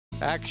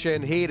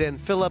Action, heat, and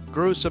Philip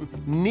Gruesome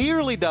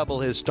nearly double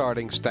his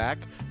starting stack.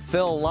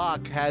 Phil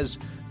Locke has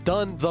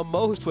done the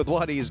most with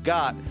what he's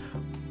got,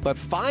 but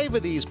 5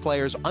 of these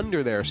players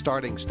under their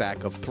starting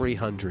stack of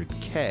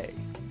 300K.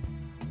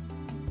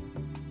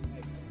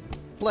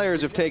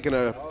 Players have taken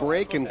a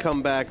break and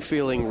come back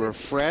feeling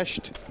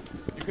refreshed.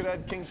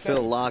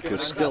 Phil Locke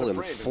is still in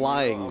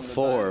flying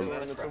form.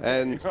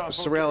 And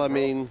Sorrell, I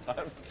mean,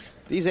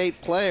 these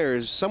 8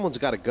 players, someone's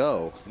got to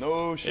go.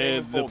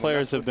 The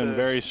players have been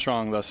very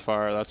strong thus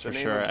far, that's for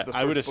sure.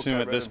 I would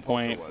assume at this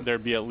point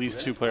there'd be at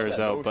least 2 players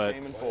out, but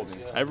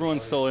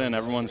everyone's still in,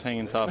 everyone's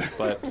hanging tough.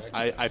 But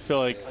I feel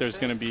like there's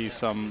going to be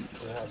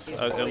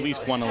at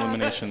least one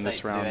elimination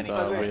this round,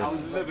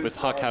 with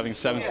Huck having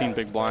 17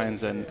 big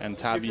blinds and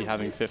Tabby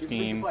having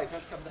 15.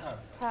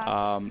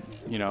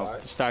 You know,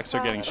 the stacks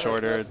are getting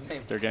shorter.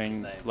 They're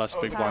getting less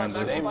big blinds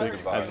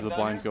as the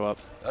blinds go up.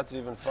 That's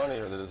even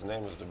funnier that his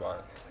name is Dubai.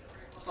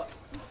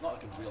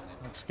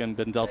 It's been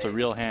dealt a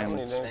real hand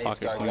with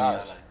pocket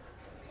queens.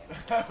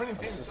 I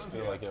just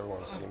feel like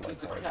everyone's seen my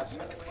cards.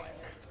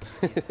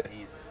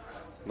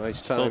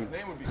 Nice time. His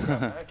name would be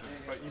Crab Mackie,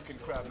 but you can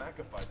Crab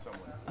Mackify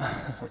someone.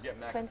 Or get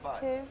Mackified,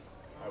 22.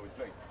 I would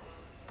think.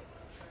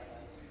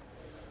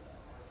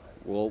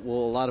 Well,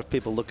 a lot of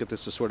people look at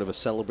this as sort of a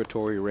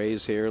celebratory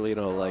raise here, you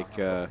know, like,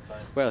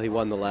 well, he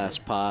won the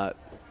last pot.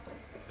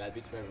 Bad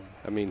beat for everyone.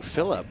 I mean,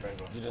 Philip.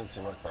 You didn't see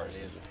my cards,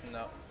 did you?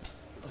 No.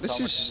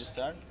 This is.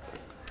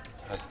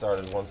 I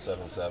started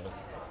 177.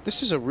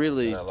 This is a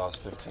really. And I lost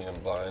 15 in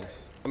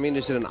blinds. I mean,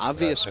 is it an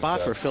obvious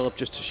spot for Philip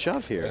just to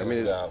shove here? I mean,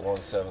 he's got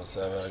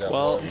 177. I got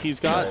well, he's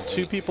got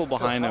 2 people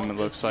behind him. It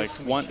looks like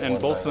and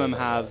both of them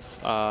have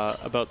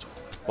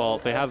well,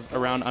 they have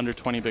around under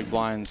 20 big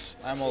blinds.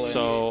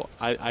 So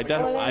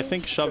I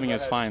think shoving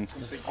is fine.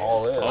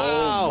 All in.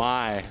 Oh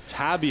my!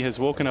 Tabby has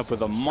woken up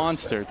with a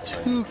monster.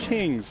 2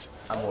 kings.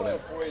 I'm all in.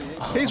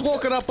 he's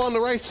woken up on the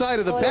right side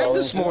of the bed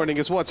this morning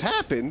is what's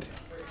happened.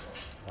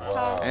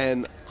 Wow.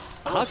 And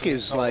Huck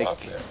is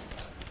like,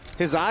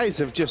 his eyes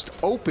have just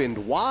opened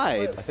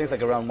wide. I think it's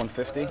like around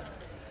 150.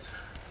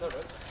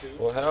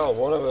 Well, hell,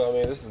 one of it, I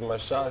mean, this is my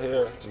shot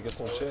here to get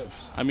some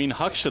chips. I mean,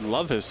 Huck should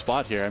love his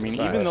spot here. I mean,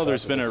 even though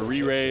there's been a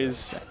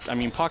re-raise, I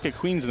mean, pocket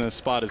queens in this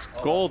spot is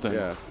golden.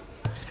 Yeah.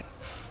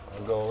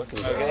 I'm going with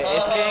you. Okay,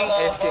 ace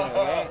king,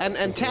 okay?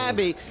 And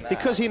Tabby,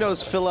 because he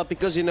knows Philip,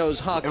 because he knows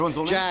Huck,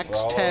 jacks,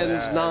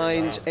 10s,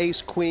 9s,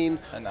 ace, queen,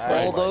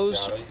 all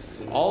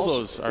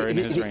those are in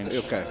his range.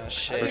 Okay.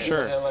 For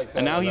sure.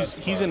 And now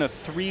he's in a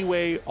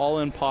 3-way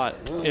all-in pot.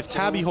 If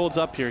Tabby holds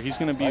up here, he's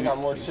gonna be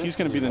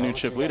the new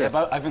chip leader.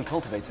 Yeah, I've been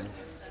cultivating.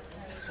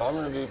 So I'm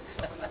gonna be.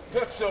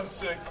 That's so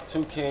sick.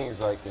 2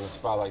 kings like in a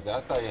spot like that.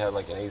 I thought you had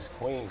like an ace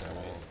queen. I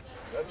mean.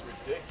 That's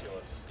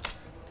ridiculous.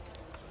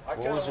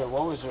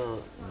 What was your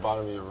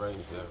bottom of your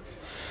range there?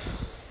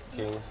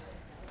 Kings?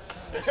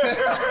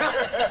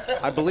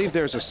 I believe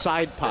there's a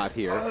side pot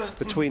here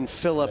between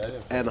Philip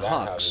and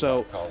Huck.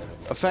 So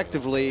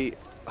effectively,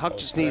 Huck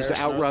just needs to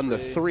outrun the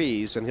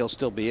 3s and he'll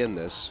still be in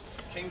this.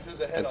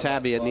 And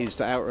Tabby needs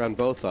to outrun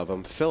both of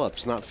them.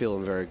 Philip's not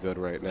feeling very good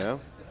right now.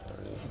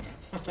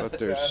 But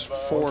there's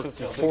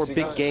four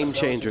big game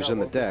changers in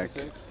the deck.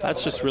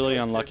 That's just really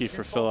unlucky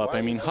for Philip.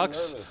 I mean,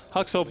 Huck's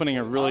opening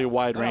a really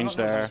wide range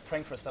there.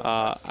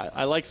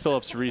 I like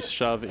Philip's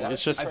re-shove.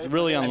 It's just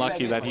really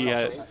unlucky that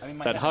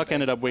that Huck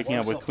ended up waking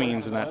up with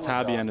queens and that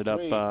Tabby ended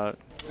up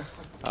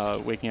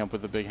waking up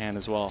with a big hand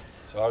as well.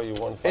 So how are you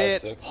 1, 5,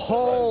 It 6?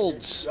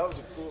 holds.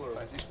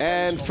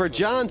 And for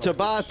John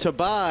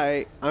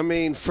Tabai, I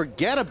mean,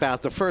 forget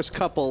about the first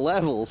couple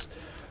levels.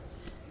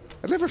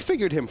 I never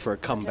figured him for a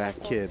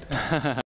comeback kid.